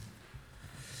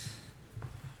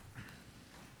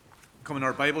Come in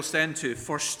our Bibles then to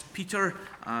 1 Peter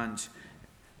and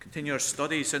continue our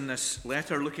studies in this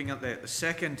letter, looking at the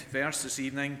second verse this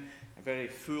evening, a very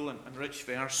full and rich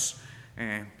verse.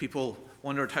 People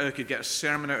wondered how I could get a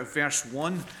sermon out of verse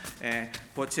 1,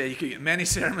 but you could get many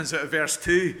sermons out of verse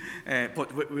 2,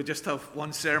 but we just have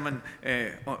one sermon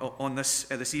on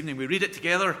this evening. We read it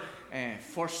together,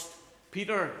 1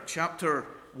 Peter chapter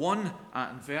 1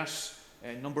 and verse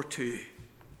number 2.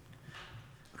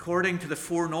 According to the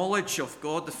foreknowledge of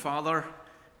God the Father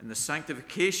and the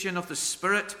sanctification of the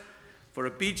Spirit, for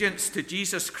obedience to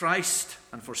Jesus Christ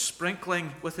and for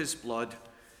sprinkling with his blood,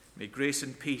 may grace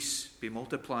and peace be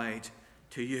multiplied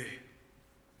to you.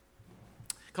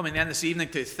 Coming then this evening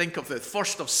to think of the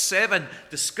first of 7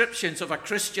 descriptions of a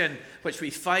Christian which we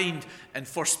find in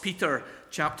 1 Peter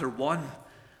chapter 1.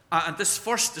 And this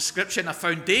first description, a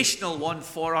foundational one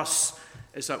for us,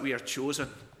 is that we are chosen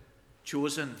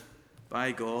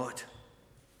by God.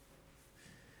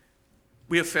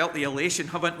 We have felt the elation,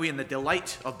 haven't we, and the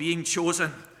delight of being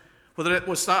chosen. Whether it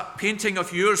was that painting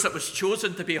of yours that was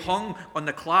chosen to be hung on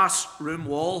the classroom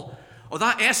wall, or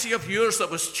that essay of yours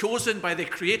that was chosen by the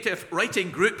creative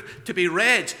writing group to be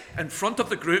read in front of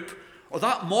the group, or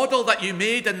that model that you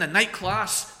made in the night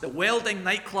class, the welding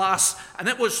night class, and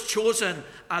it was chosen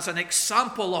as an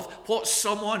example of what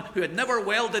someone who had never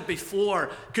welded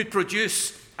before could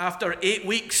produce after 8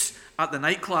 weeks at the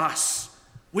night class.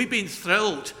 We've been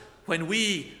thrilled when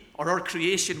our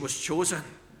creation was chosen.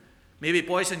 Maybe,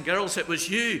 boys and girls, it was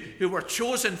you who were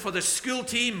chosen for the school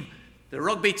team, the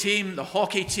rugby team, the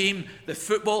hockey team, the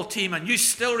football team, and you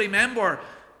still remember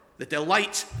the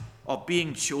delight of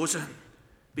being chosen.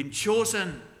 Being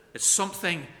chosen is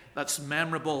something that's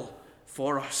memorable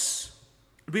for us.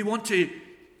 We want to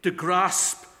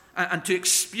grasp and to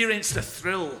experience the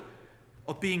thrill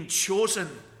of being chosen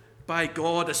by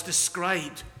God as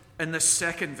described in this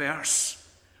second verse.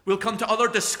 We'll come to other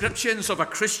descriptions of a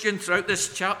Christian throughout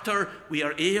this chapter. We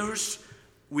are heirs,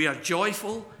 we are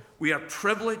joyful, we are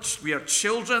privileged, we are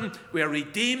children, we are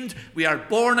redeemed, we are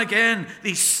born again.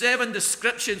 These 7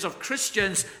 descriptions of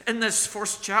Christians in this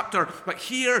first chapter. But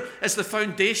here is the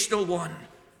foundational one.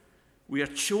 We are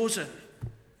chosen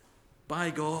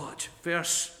by God.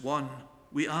 Verse 1,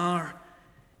 we are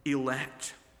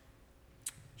elect.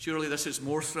 Surely this is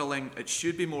more thrilling, it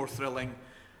should be more thrilling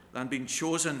than being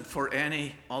chosen for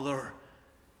any other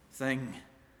thing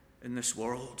in this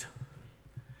world.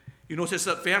 You notice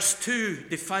that verse 2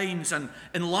 defines and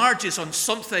enlarges on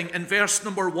something in verse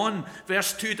number 1.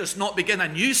 Verse 2 does not begin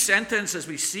a new sentence as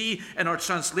we see in our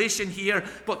translation here,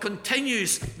 but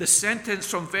continues the sentence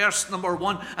from verse number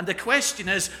 1. And the question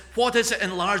is, what is it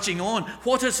enlarging on?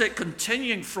 What is it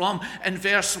continuing from in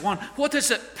verse 1? What is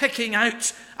it picking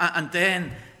out and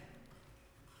then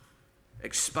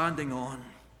expanding on?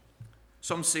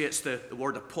 Some say it's the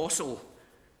word apostle,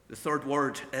 the third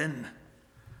word in.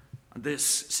 And this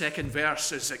second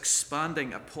verse is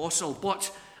expanding apostle.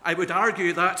 But I would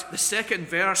argue that the second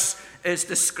verse is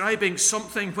describing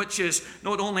something which is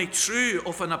not only true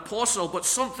of an apostle, but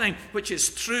something which is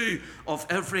true of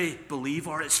every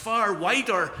believer. It's far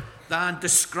wider than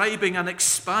describing and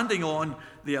expanding on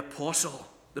the apostle.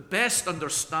 The best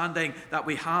understanding that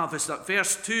we have is that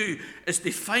verse 2 is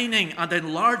defining and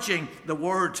enlarging the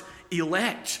word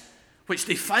elect, which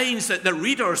defines that the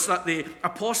readers that the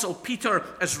Apostle Peter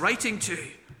is writing to.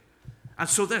 And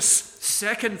so this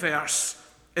second verse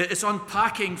is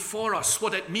unpacking for us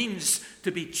what it means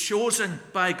to be chosen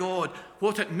by God,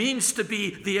 what it means to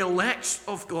be the elect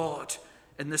of God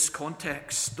in this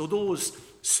context. Though those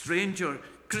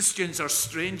Christians are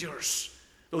strangers,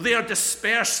 though they are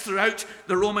dispersed throughout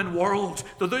the Roman world,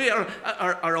 though they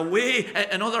are away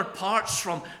in other parts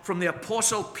from the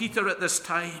Apostle Peter at this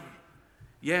time,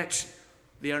 yet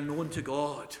they are known to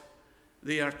God.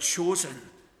 They are chosen.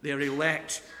 They are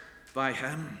elect by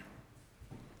him.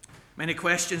 Many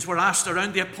questions were asked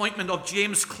around the appointment of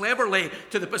James Cleverly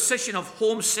to the position of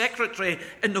Home Secretary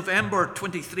in November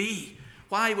 23.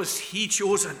 Why was he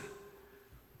chosen?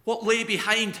 What lay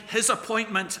behind his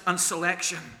appointment and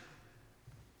selection?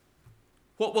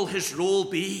 What will his role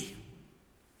be?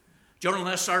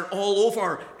 Journalists are all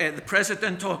over the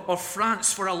President of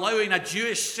France for allowing a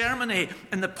Jewish ceremony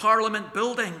in the Parliament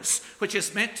buildings, which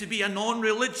is meant to be a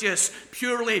non-religious,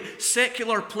 purely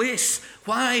secular place.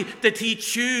 Why did he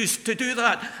choose to do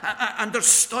that? And they're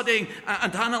studying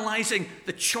and analysing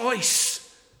the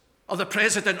choice of the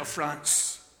President of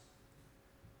France.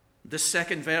 This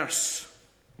second verse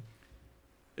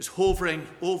is hovering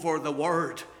over the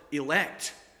word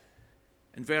elect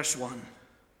in verse 1.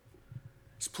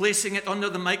 It's placing it under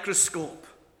the microscope.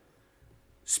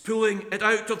 It's pulling it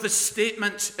out of the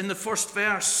statement in the first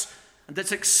verse And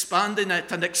it's expanding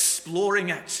it and exploring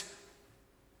it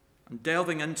and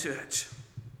delving into it.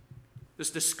 This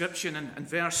description in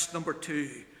verse number 2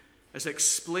 is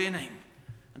explaining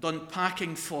and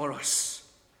unpacking for us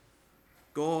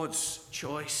God's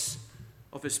choice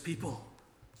of his people.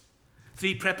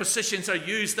 3 prepositions are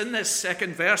used in this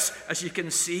second verse, as you can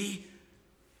see.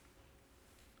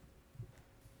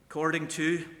 According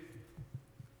to,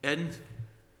 in,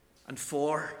 and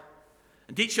for.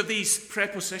 And each of these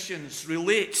prepositions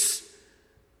relates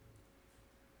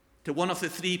to one of the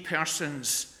 3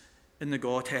 persons in the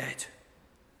Godhead.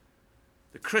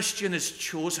 The Christian is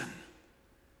chosen,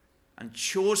 and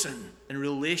chosen in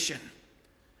relation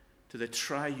to the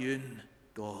triune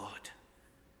God.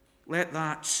 Let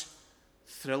that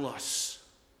thrill us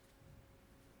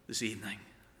this evening.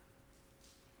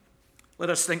 Let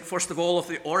us think first of all of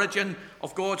the origin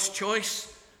of God's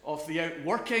choice, of the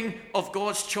outworking of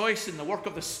God's choice in the work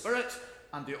of the Spirit,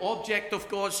 and the object of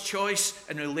God's choice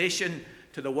in relation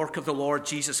to the work of the Lord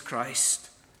Jesus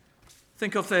Christ.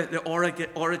 Think of the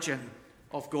origin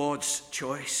of God's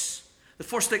choice. The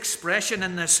first expression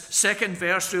in this second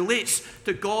verse relates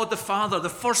to God the Father, the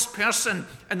first person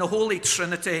in the Holy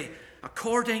Trinity.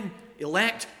 According,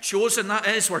 elect, chosen, that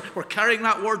is. We're carrying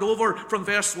that word over from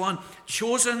verse 1.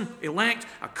 Chosen, elect,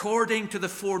 according to the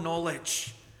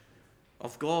foreknowledge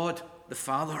of God the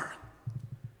Father.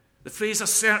 The phrase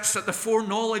asserts that the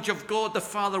foreknowledge of God the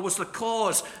Father was the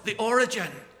cause, the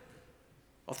origin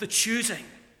of the choosing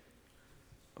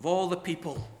of all the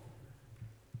people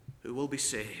who will be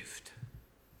saved.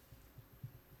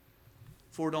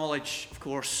 Foreknowledge, of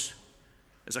course,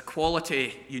 is a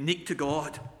quality unique to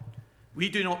God. We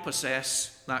do not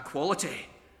possess that quality.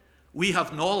 We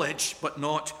have knowledge, but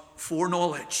not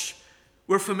foreknowledge.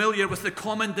 We're familiar with the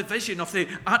common division of the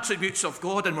attributes of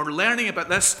God, and we're learning about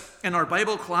this in our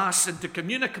Bible class into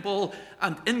communicable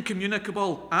and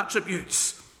incommunicable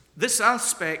attributes. This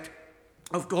aspect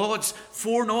of God's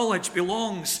foreknowledge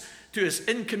belongs to his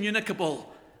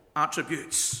incommunicable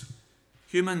attributes.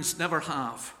 Humans never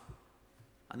have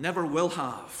and never will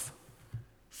have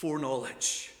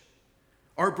foreknowledge.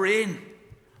 Our brain,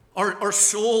 our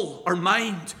soul, our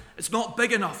mind, it's not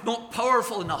big enough, not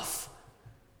powerful enough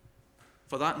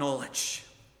for that knowledge.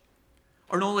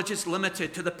 Our knowledge is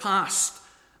limited to the past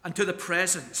and to the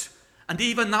present. And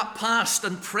even that past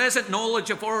and present knowledge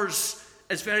of ours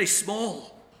is very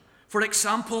small. For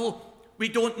example, we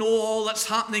don't know all that's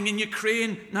happening in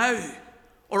Ukraine now,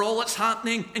 or all that's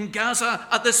happening in Gaza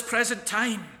at this present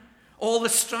time. All the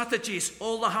strategies,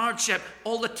 all the hardship,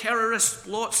 all the terrorist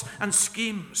plots and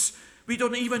schemes. We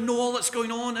don't even know all that's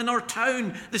going on in our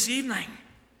town this evening.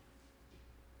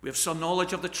 We have some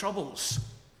knowledge of the troubles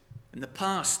in the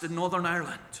past in Northern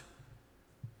Ireland,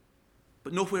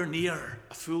 but nowhere near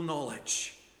a full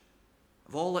knowledge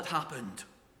of all that happened,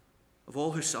 of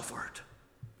all who suffered.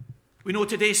 We know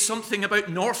today something about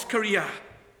North Korea,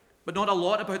 but not a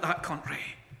lot about that country.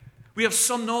 We have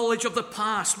some knowledge of the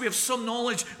past, we have some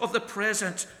knowledge of the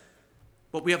present,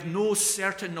 but we have no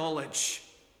certain knowledge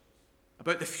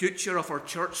about the future of our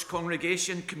church,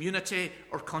 congregation, community,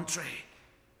 or country.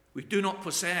 We do not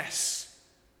possess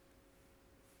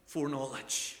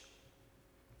foreknowledge.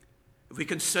 If we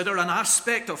consider an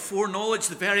aspect of foreknowledge,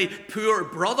 the very poor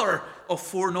brother of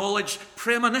foreknowledge,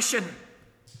 premonition,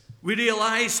 we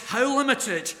realize how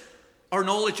limited our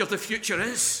knowledge of the future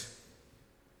is.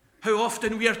 How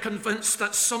often we are convinced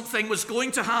that something was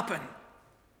going to happen,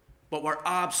 but we're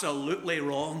absolutely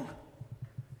wrong.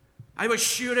 I was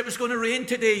sure it was going to rain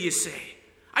today, you say.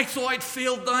 I thought I'd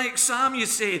failed that exam, you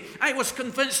say. I was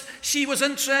convinced she was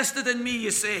interested in me,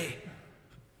 you say.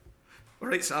 All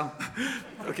right, Sam.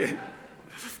 Okay.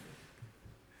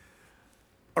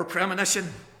 Our premonition,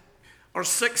 our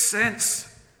sixth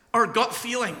sense, our gut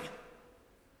feeling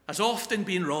has often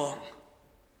been wrong.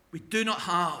 We do not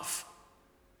have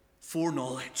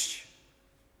foreknowledge.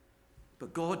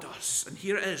 But God does. And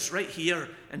here it is, right here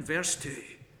in verse 2.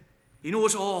 He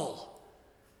knows all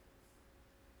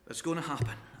that's going to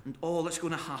happen and all that's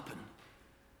going to happen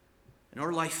in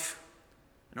our life,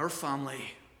 in our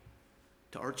family,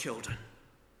 to our children.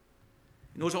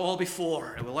 He knows it all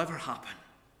before it will ever happen,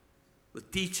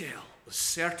 with detail, with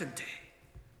certainty.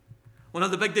 One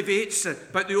of the big debates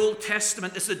about the Old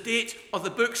Testament is the date of the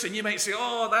books, and you might say,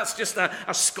 oh, that's just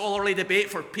a scholarly debate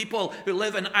for people who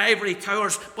live in ivory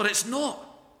towers, but it's not.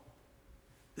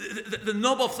 The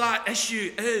nub of that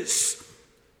issue is,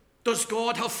 does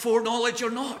God have foreknowledge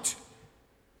or not?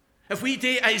 If we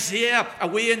date Isaiah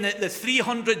away in the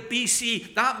 300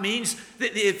 BC, that means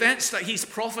that the events that he's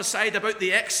prophesied about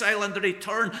the exile and the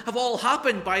return have all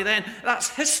happened by then. That's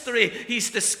history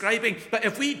he's describing. But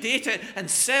if we date it in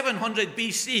 700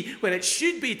 BC, where it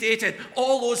should be dated,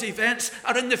 all those events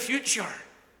are in the future.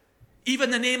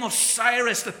 Even the name of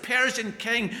Cyrus, the Persian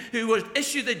king, who would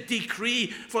issue the decree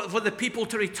for the people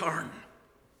to return.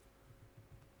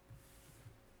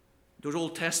 Those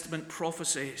Old Testament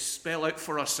prophecies spell out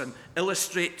for us and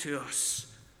illustrate to us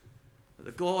that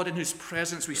the God in whose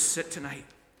presence we sit tonight,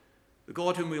 the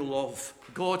God whom we love,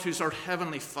 the God who's our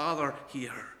heavenly Father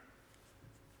here,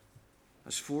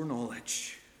 has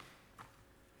foreknowledge.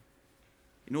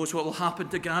 He knows what will happen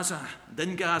to Gaza and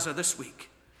in Gaza this week.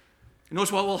 He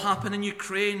knows what will happen in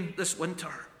Ukraine this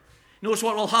winter. He knows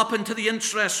what will happen to the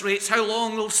interest rates, how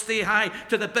long they'll stay high,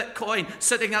 to the Bitcoin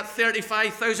sitting at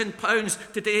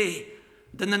 £35,000 today.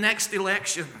 And in the next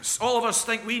elections, all of us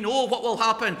think we know what will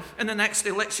happen in the next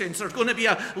elections. There's going to be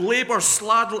a Labour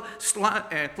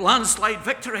landslide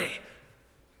victory.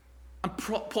 And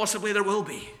possibly there will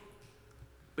be.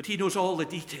 But he knows all the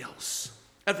details.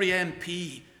 Every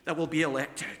MP that will be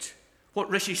elected. What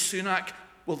Rishi Sunak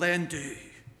will then do.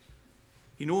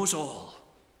 He knows all.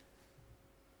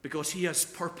 Because he has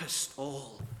purposed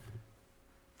all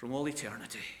from all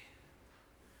eternity.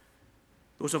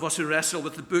 Those of us who wrestle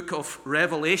with the book of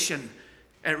Revelation,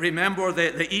 remember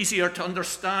the easier to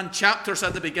understand chapters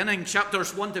at the beginning,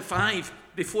 chapters 1 to 5,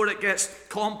 before it gets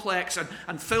complex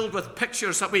and filled with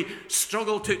pictures that we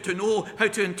struggle to know how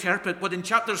to interpret. But in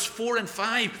chapters 4 and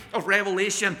 5 of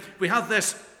Revelation, we have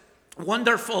this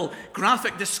wonderful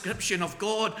graphic description of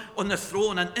God on the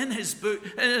throne, and in his book,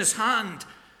 in his hand,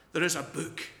 there is a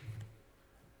book.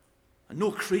 And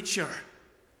no creature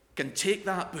can take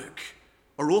that book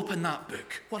or open that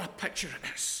book. What a picture it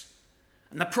is.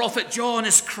 And the prophet John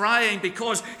is crying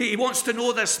because he wants to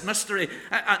know this mystery.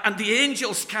 And the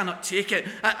angels cannot take it.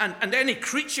 And any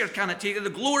creature cannot take it. The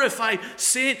glorified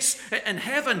saints in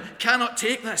heaven cannot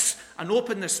take this and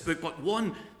open this book. But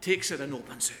one takes it and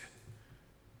opens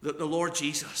it. The Lord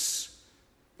Jesus,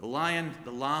 the Lion,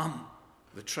 the Lamb,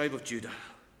 the tribe of Judah.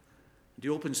 And he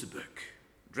opens the book.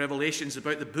 Revelation's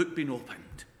about the book being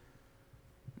opened.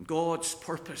 God's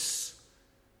purpose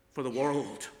for the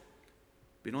world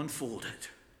been unfolded,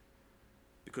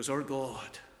 because our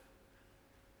God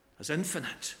has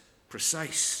infinite,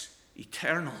 precise,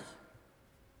 eternal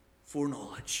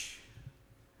foreknowledge.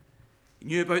 He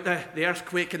knew about the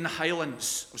earthquake in the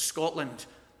Highlands of Scotland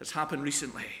that's happened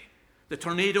recently, the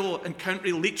tornado in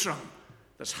County Leitrim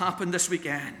that's happened this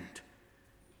weekend,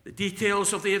 the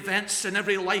details of the events in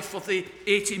every life of the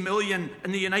 80 million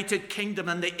in the United Kingdom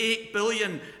and the 8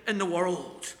 billion in the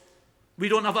world. We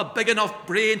don't have a big enough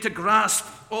brain to grasp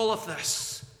all of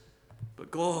this. But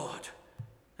God,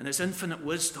 in his infinite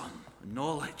wisdom and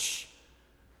knowledge,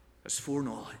 has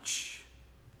foreknowledge.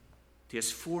 He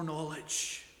has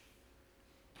foreknowledge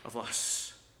of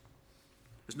us.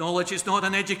 His knowledge is not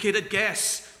an educated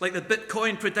guess like the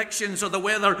Bitcoin predictions or the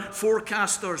weather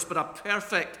forecasters, but a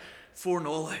perfect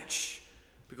foreknowledge,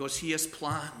 because he has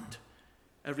planned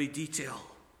every detail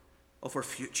of our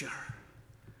future.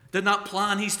 In that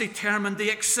plan, he's determined the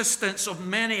existence of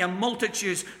many and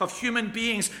multitudes of human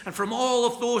beings, and from all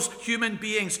of those human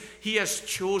beings, he has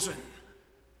chosen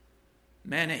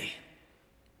many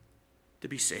to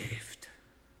be saved.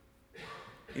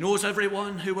 He knows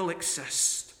everyone who will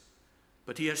exist,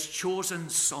 but he has chosen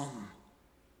some,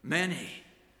 many,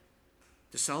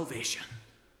 to salvation.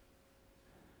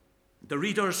 The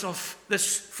readers of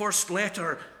this first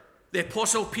letter, the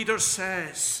Apostle Peter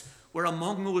says, were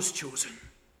among those chosen.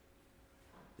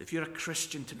 If you're a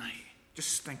Christian tonight,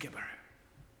 just think about it.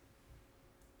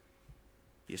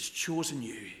 He has chosen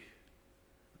you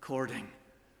according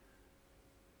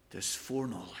to his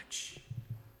foreknowledge.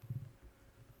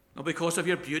 Not because of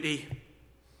your beauty,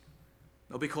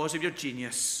 not because of your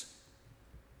genius,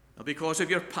 not because of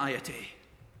your piety,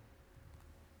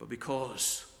 but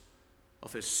because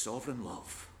of his sovereign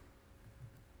love.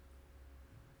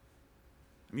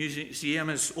 A museum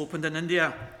is opened in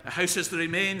India. It houses the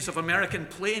remains of American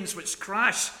planes which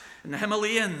crashed in the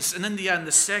Himalayas in India in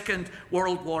the Second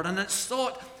World War. And it's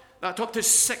thought that up to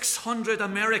 600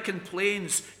 American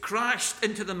planes crashed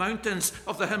into the mountains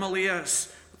of the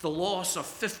Himalayas, with the loss of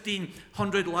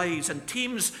 1,500 lives. And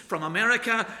teams from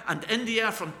America and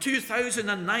India from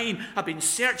 2009 have been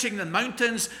searching the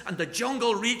mountains and the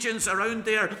jungle regions around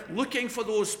there, looking for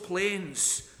those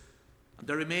planes and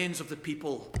the remains of the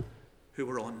people who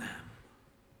were on them.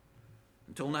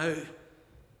 Until now,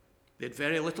 they had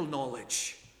very little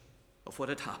knowledge of what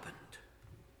had happened.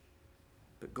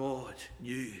 But God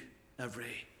knew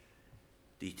every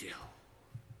detail.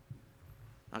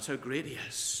 That's how great he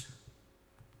is.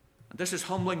 And this is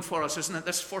humbling for us, isn't it?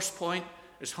 This first point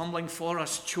is humbling for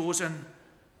us, chosen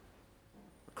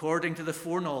according to the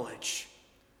foreknowledge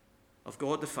of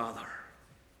God the Father.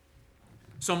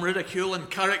 Some ridicule and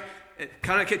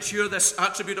caricature this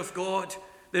attribute of God.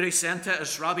 They resent it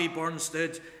as Rabbi Burns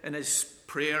did in his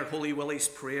prayer, Holy Willie's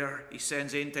prayer. He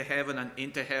sends into heaven and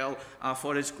into hell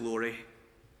for his glory.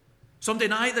 Some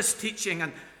deny this teaching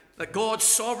and that God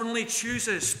sovereignly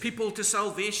chooses people to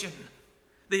salvation.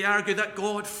 They argue that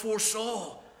God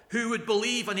foresaw who would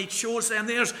believe and he chose them.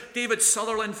 There's David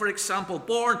Sutherland, for example,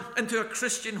 born into a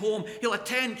Christian home. He'll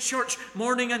attend church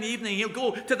morning and evening. He'll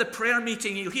go to the prayer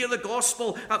meeting. He'll hear the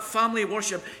gospel at family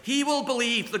worship. He will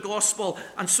believe the gospel,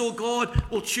 and so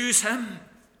God will choose him.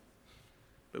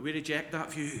 But we reject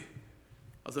that view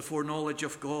of the foreknowledge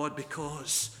of God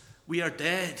because we are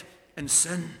dead in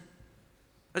sin.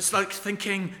 It's like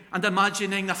thinking and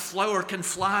imagining a flower can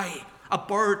fly, a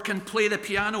bird can play the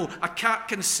piano, a cat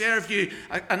can serve you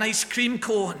an ice cream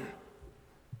cone.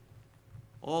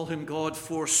 All whom God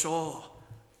foresaw,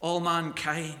 all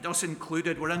mankind, us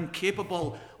included, were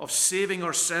incapable of saving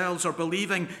ourselves or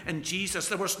believing in Jesus.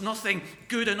 There was nothing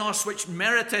good in us which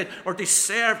merited or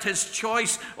deserved his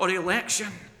choice or election.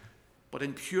 But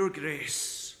in pure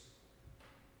grace,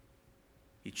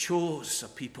 he chose a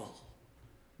people.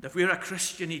 And if we're a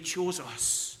Christian, he chose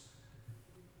us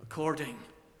according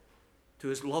to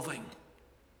his loving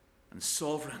and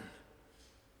sovereign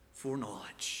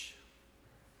foreknowledge.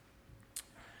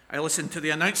 I listened to the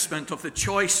announcement of the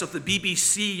choice of the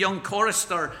BBC Young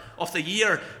Chorister of the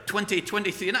year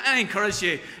 2023, and I encourage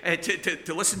you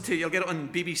to listen to it. You'll get it on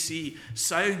BBC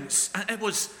Sounds. And it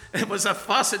was a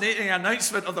fascinating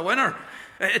announcement of the winner.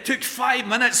 It took 5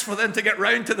 minutes for them to get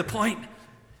round to the point.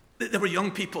 They were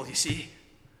young people, you see,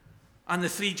 and the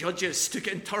three judges took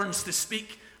it in turns to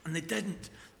speak, and they didn't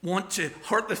want to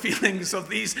hurt the feelings of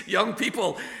these young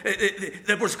people.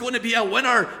 There was going to be a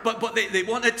winner, but they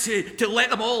wanted to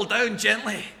let them all down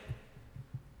gently.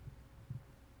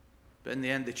 But in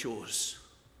the end, they chose.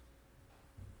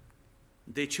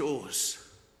 They chose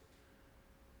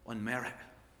on merit.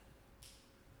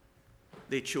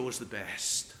 They chose the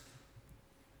best.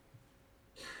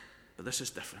 But this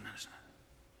is different, isn't it?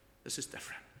 This is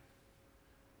different.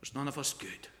 There's none of us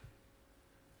good.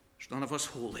 There's none of us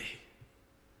holy.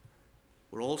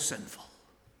 We're all sinful.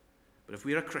 But if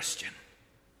we're a Christian,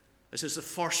 this is the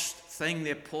first thing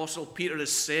the Apostle Peter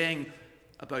is saying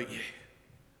about you.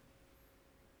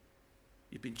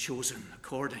 You've been chosen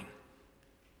according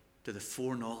to the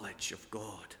foreknowledge of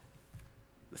God,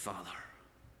 the Father.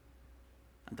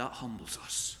 And that humbles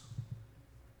us.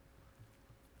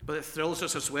 But it thrills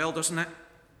us as well, doesn't it?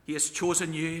 He has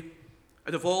chosen you.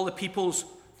 Out of all the peoples,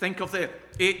 think of the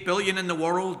 8 billion in the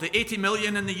world, the 80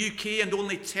 million in the UK, and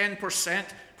only 10%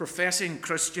 professing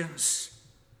Christians.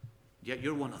 Yet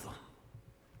you're one of them.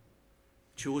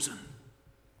 Chosen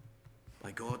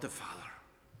by God the Father.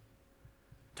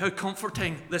 How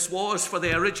comforting this was for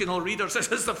the original readers.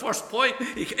 This is the first point.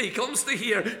 He comes to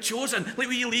here, chosen. We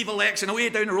leave election away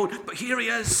down the road, but here he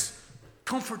is,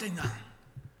 comforting them.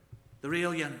 They're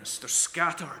aliens, they're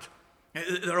scattered,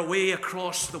 they're away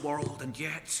across the world, and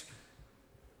yet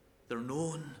they're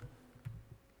known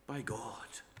by God.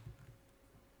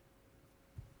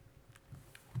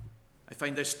 I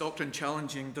find this doctrine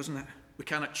challenging, doesn't it? We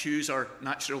cannot choose our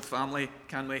natural family,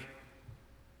 can we?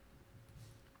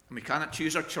 And we cannot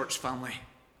choose our church family.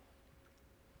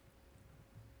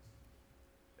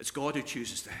 It's God who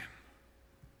chooses them.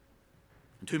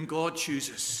 And whom God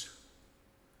chooses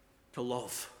to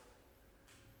love,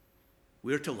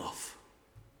 we're to love.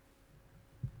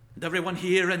 And everyone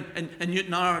here in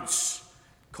Newton Ards,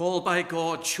 called by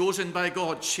God, chosen by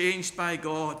God, changed by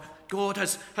God, God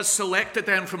has selected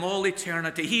them from all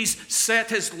eternity. He's set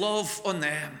his love on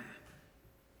them.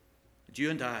 And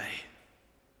you and I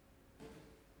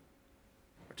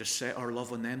are to set our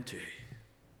love on them too.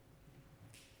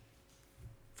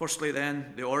 Firstly,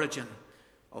 then, the origin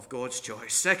of God's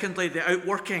choice. Secondly, the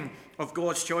outworking of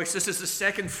God's choice. This is the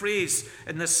second phrase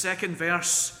in this second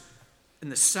verse, in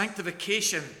the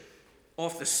sanctification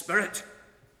of the Spirit.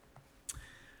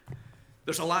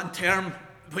 There's a Latin term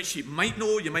which you might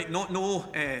know, you might not know,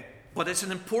 but it's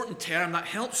an important term that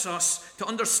helps us to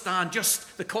understand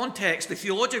just the context, the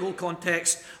theological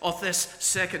context of this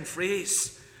second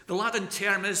phrase. The Latin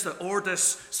term is the Ordo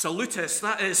Salutis,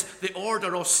 that is, the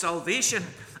order of salvation,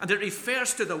 and it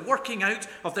refers to the working out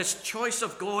of this choice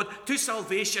of God to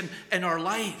salvation in our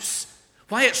lives.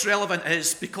 Why it's relevant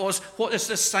is because what is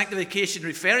this sanctification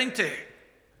referring to?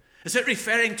 Is it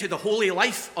referring to the holy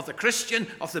life of the Christian,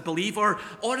 of the believer,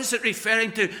 or is it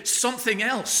referring to something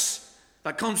else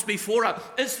that comes before it?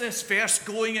 Is this verse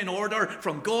going in order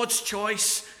from God's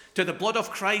choice to the blood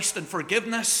of Christ and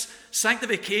forgiveness,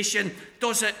 sanctification?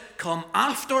 Does it come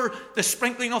after the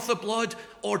sprinkling of the blood,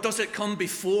 or does it come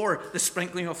before the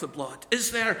sprinkling of the blood? Is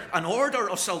there an order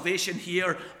of salvation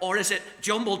here, or is it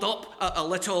jumbled up a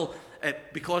little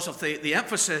because of the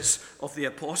emphasis of the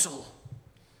apostle?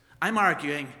 I'm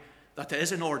arguing that it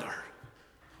is an order,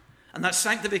 and that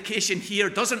sanctification here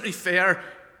doesn't refer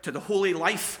to the holy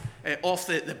life of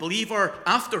the believer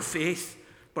after faith,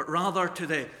 but rather to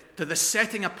the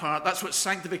setting apart. That's what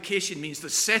sanctification means, the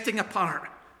setting apart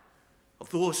of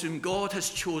those whom God has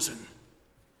chosen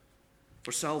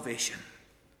for salvation.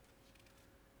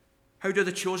 How do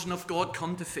the chosen of God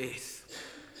come to faith?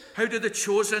 How do the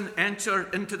chosen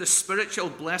enter into the spiritual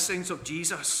blessings of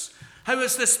Jesus? How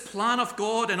is this plan of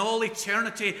God in all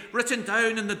eternity, written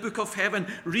down in the book of heaven,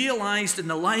 realized in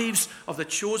the lives of the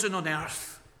chosen on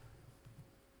earth?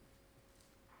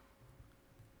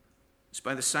 It's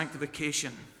by the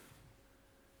sanctification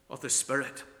of the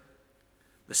Spirit,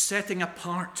 the setting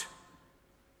apart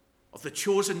of the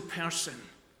chosen person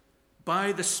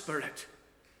by the Spirit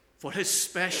for his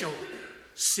special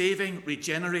saving,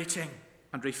 regenerating,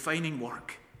 and refining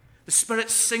work. The Spirit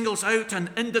singles out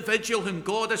an individual whom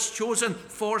God has chosen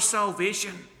for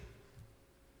salvation.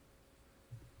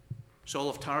 Saul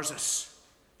of Tarsus,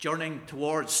 journeying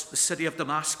towards the city of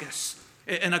Damascus,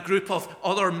 in a group of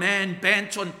other men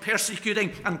bent on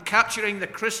persecuting and capturing the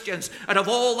Christians. Out of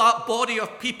all that body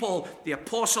of people, the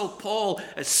Apostle Paul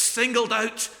is singled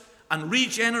out and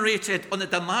regenerated on the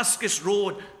Damascus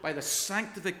road by the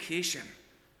sanctification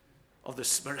of the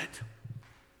Spirit.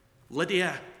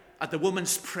 Lydia, at the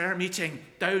women's prayer meeting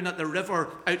down at the river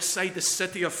outside the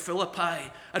city of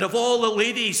Philippi, out of all the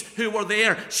ladies who were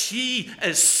there, she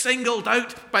is singled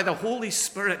out by the Holy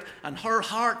Spirit, and her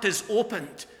heart is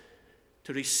opened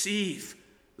to receive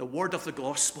the word of the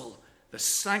gospel, the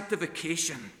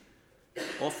sanctification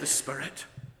of the Spirit.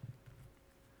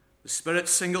 The Spirit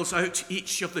singles out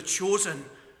each of the chosen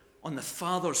on the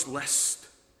Father's list.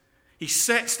 He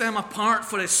sets them apart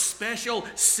for his special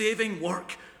saving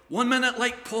work. 1 minute,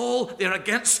 like Paul, they're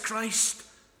against Christ.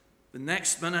 The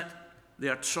next minute, they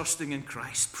are trusting in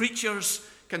Christ. Preachers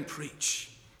can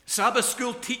preach. Sabbath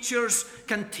school teachers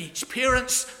can teach.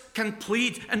 Parents can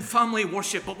plead in family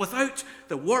worship. But without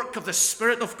the work of the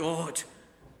Spirit of God,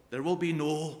 there will be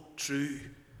no true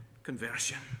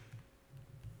conversion.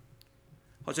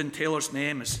 Hudson Taylor's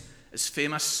name is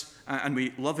famous, and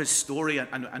we love his story,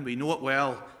 and we know it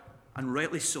well, and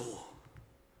rightly so.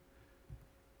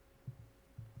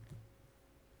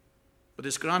 But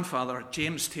his grandfather,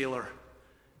 James Taylor,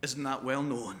 isn't that well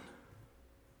known.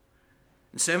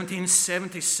 In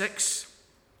 1776,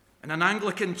 in an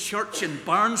Anglican church in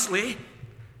Barnsley,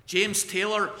 James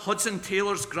Taylor, Hudson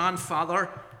Taylor's grandfather,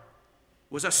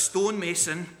 was a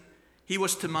stonemason. He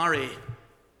was to marry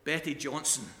Betty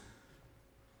Johnson.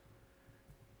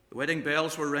 The wedding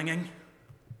bells were ringing.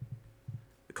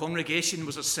 The congregation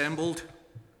was assembled.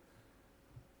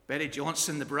 Betty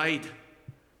Johnson, the bride,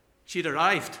 she'd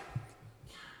arrived.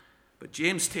 But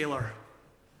James Taylor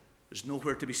was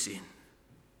nowhere to be seen.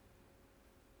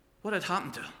 What had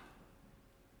happened to him?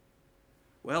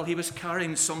 Well, he was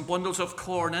carrying some bundles of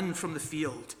corn in from the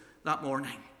field that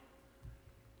morning.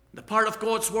 The part of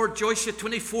God's word, Joshua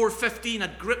 24:15,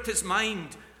 had gripped his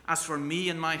mind. As for me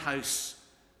and my house,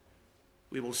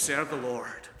 we will serve the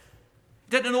Lord.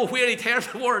 He didn't know where he'd heard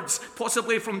the words,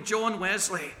 possibly from John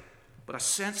Wesley, but a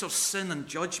sense of sin and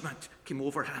judgment came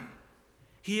over him.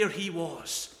 Here he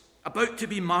was, about to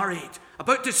be married,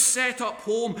 about to set up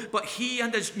home, but he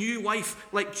and his new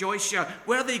wife, like Joshua,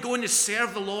 were they going to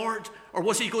serve the Lord, or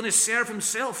was he going to serve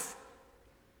himself?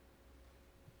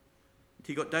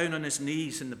 He got down on his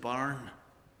knees in the barn.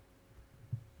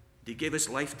 He gave his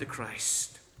life to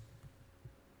Christ.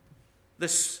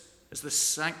 This is the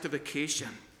sanctification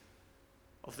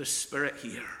of the Spirit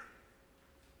here.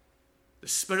 The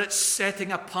Spirit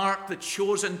setting apart the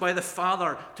chosen by the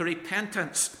Father to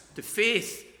repentance, to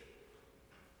faith,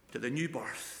 to the new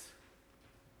birth.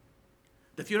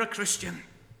 If you're a Christian,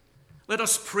 let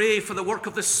us pray for the work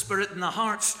of the Spirit in the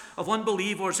hearts of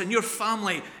unbelievers, in your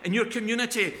family, in your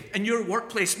community, in your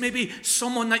workplace, maybe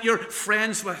someone that you're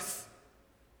friends with.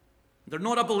 They're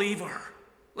not a believer.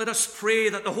 Let us pray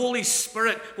that the Holy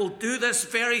Spirit will do this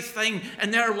very thing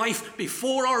in their life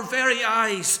before our very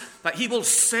eyes, that he will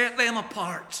set them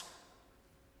apart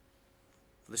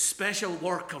for the special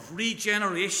work of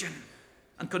regeneration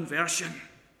and conversion,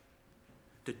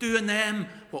 to do in them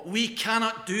what we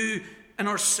cannot do in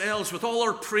ourselves, with all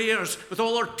our prayers, with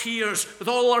all our tears, with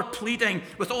all our pleading,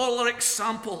 with all our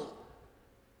example,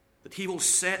 that he will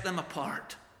set them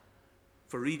apart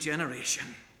for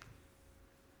regeneration.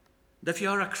 And if you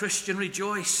are a Christian,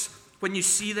 rejoice when you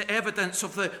see the evidence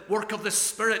of the work of the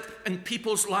Spirit in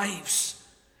people's lives.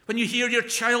 When you hear your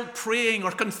child praying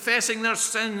or confessing their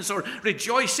sins or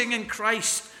rejoicing in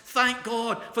Christ, thank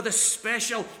God for the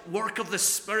special work of the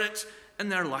Spirit in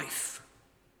their life.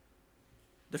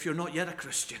 And if you're not yet a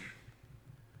Christian,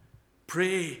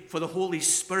 pray for the Holy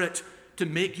Spirit to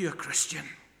make you a Christian.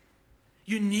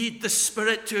 You need the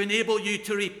Spirit to enable you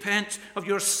to repent of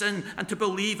your sin and to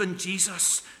believe in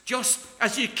Jesus. Just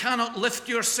as you cannot lift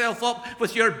yourself up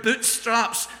with your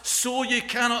bootstraps, so you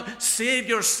cannot save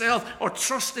yourself or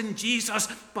trust in Jesus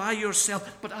by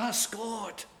yourself, but ask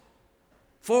God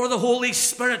for the Holy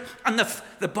Spirit. And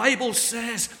the Bible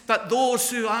says that those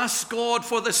who ask God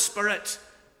for the Spirit,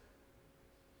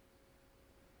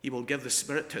 he will give the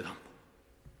Spirit to them.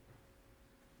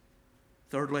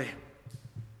 Thirdly,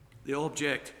 the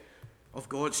object of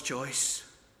God's choice.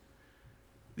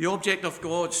 The object of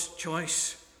God's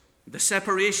choice. The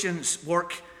separations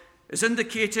work is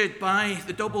indicated by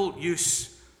the double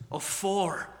use of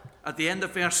for at the end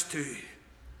of verse 2.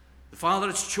 The Father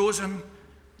is chosen,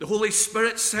 the Holy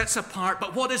Spirit sets apart.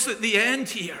 But what is at the end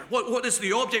here? What is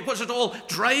the object? What's it all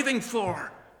driving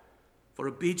for? For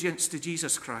obedience to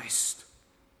Jesus Christ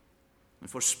and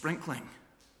for sprinkling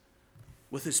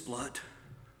with his blood.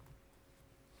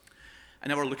 I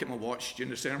never look at my watch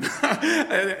during the sermon.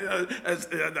 I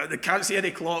can't see any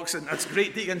clocks, and that's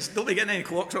great, deacons. Don't be getting any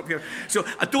clocks up here. So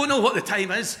I don't know what the time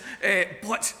is,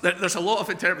 but there's a lot of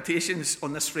interpretations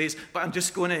on this phrase, but I'm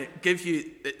just going to give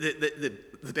you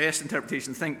the best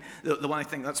interpretation, the one I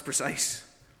think that's precise.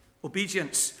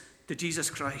 Obedience to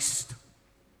Jesus Christ.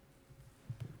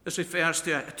 This refers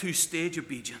to a two-stage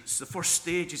obedience. The first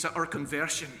stage is at our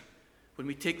conversion, when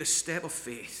we take the step of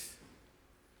faith,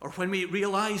 or when we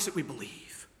realize that we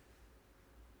believe.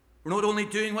 We're not only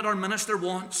doing what our minister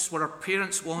wants, what our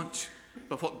parents want,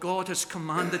 but what God has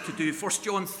commanded to do. 1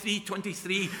 John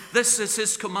 3:23, this is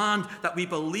his command, that we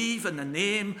believe in the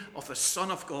name of the Son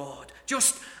of God.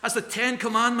 Just as the 10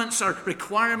 commandments are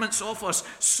requirements of us,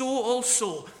 so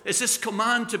also is this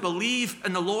command to believe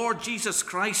in the Lord Jesus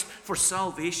Christ for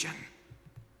salvation.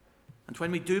 And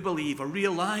when we do believe or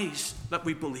realize that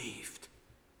we believed,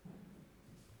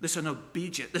 this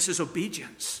is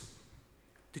obedience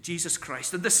to Jesus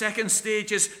Christ. And the second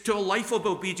stage is to a life of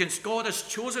obedience. God has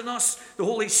chosen us. The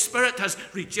Holy Spirit has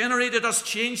regenerated us,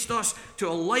 changed us to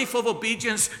a life of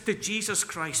obedience to Jesus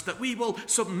Christ, that we will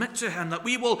submit to him, that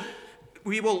we will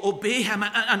obey him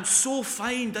and so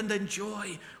find and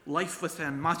enjoy life with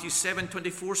him. Matthew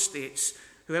 7:24 states,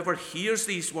 whoever hears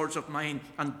these words of mine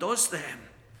and does them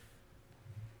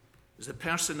is the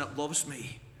person that loves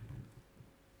me,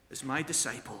 is my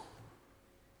disciple.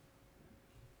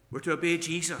 We're to obey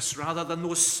Jesus rather than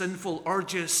those sinful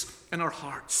urges in our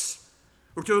hearts.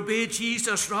 We're to obey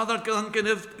Jesus rather than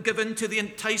give in to the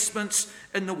enticements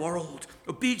in the world.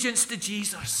 Obedience to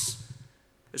Jesus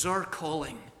is our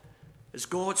calling, is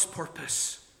God's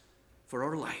purpose for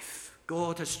our life.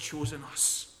 God has chosen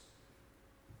us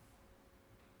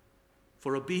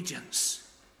for obedience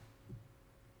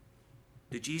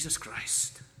to Jesus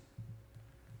Christ,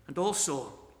 and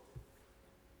also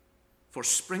for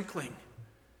sprinkling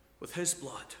with his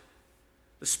blood.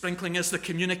 The sprinkling is the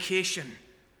communication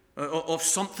of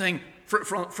something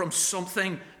from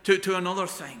something to another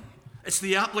thing. It's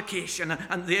the application,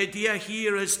 and the idea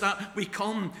here is that we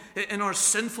come in our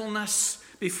sinfulness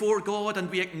before God and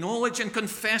we acknowledge and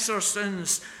confess our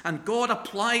sins, and God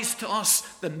applies to us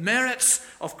the merits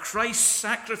of Christ's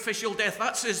sacrificial death.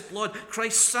 That's his blood,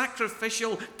 Christ's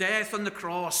sacrificial death on the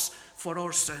cross for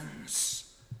our sins.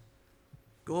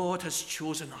 God has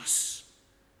chosen us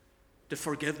to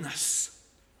forgiveness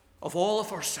of all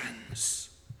of our sins,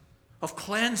 of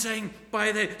cleansing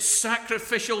by the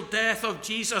sacrificial death of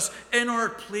Jesus in our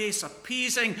place,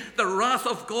 appeasing the wrath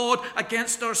of God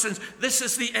against our sins. This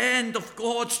is the end of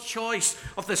God's choice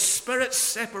of the Spirit's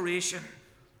separation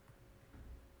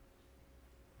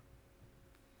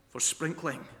for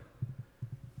sprinkling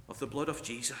of the blood of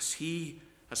Jesus. He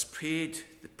has paid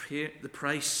the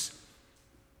price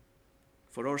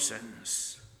for our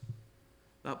sins.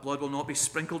 That blood will not be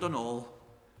sprinkled on all,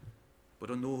 but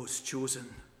on those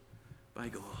chosen by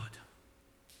God.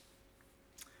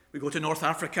 We go to North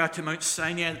Africa, to Mount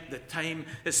Sinai. The time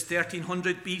is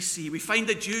 1300 BC. We find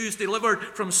the Jews delivered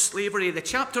from slavery. The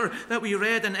chapter that we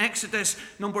read in Exodus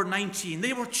number 19,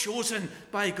 they were chosen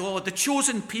by God, the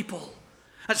chosen people.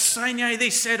 At Sinai, they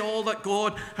said all that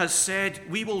God has said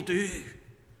we will do.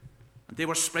 And they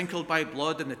were sprinkled by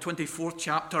blood in the 24th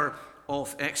chapter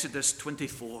of Exodus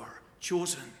 24.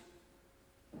 Chosen,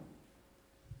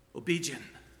 obedient,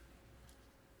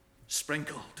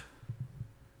 sprinkled.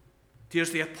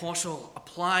 Here's the apostle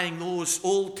applying those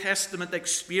Old Testament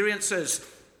experiences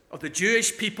of the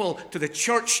Jewish people to the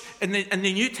church in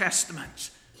the New Testament.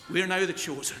 We are now the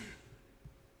chosen,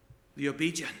 the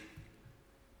obedient,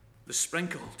 the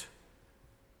sprinkled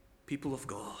people of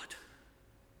God.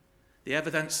 The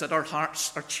evidence that our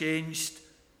hearts are changed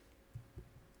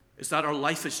is that our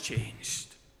life is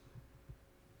changed.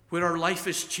 Where our life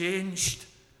is changed,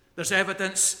 there's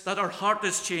evidence that our heart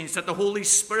is changed, that the Holy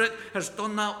Spirit has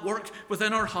done that work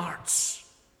within our hearts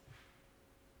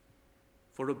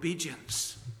for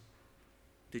obedience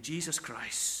to Jesus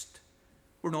Christ.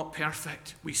 We're not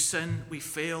perfect. We sin, we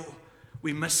fail,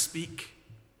 we misspeak.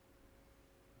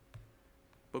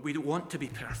 But we don't want to be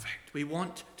perfect. We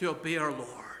want to obey our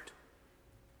Lord.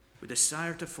 We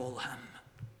desire to follow him.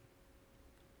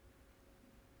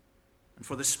 And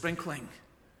for the sprinkling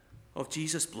of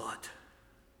Jesus' blood.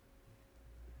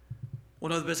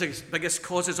 One of the biggest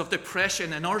causes of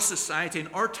depression in our society, in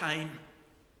our time,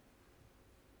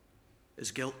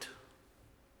 is guilt.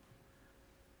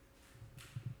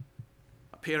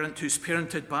 A parent who's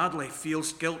parented badly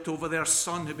feels guilt over their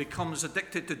son who becomes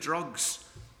addicted to drugs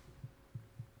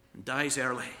and dies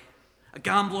early. A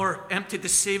gambler who empties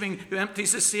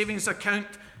the savings account,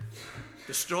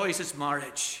 destroys his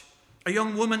marriage. A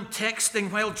young woman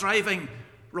texting while driving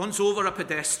runs over a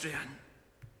pedestrian.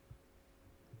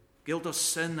 Guilt of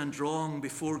sin and wrong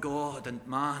before God and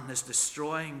man is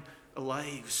destroying the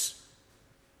lives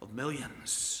of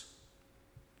millions.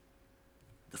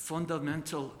 The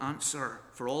fundamental answer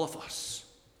for all of us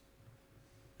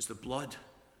is the blood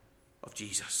of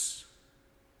Jesus.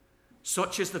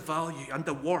 Such is the value and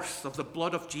the worth of the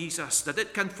blood of Jesus that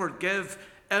it can forgive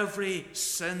every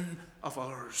sin of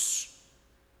ours,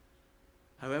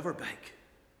 however big.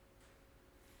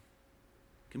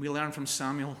 Can we learn from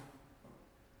Samuel?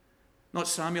 Not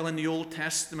Samuel in the Old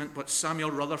Testament, but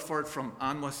Samuel Rutherford from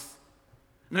Anwoth,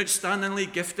 an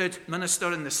outstandingly gifted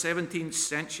minister in the 17th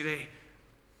century.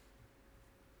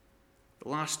 The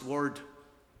last word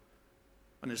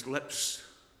on his lips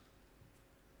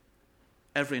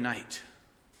every night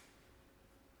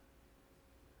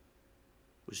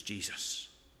was Jesus.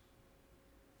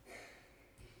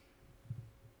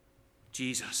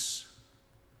 Jesus,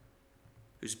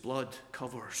 whose blood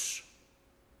covers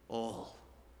all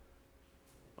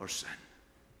our sin.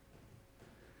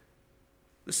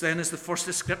 This then is the first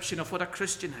description of what a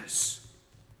Christian is.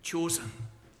 Chosen.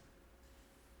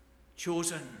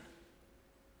 Chosen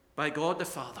by God the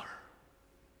Father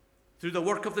through the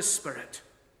work of the Spirit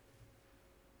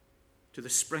to the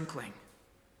sprinkling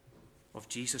of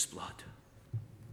Jesus' blood.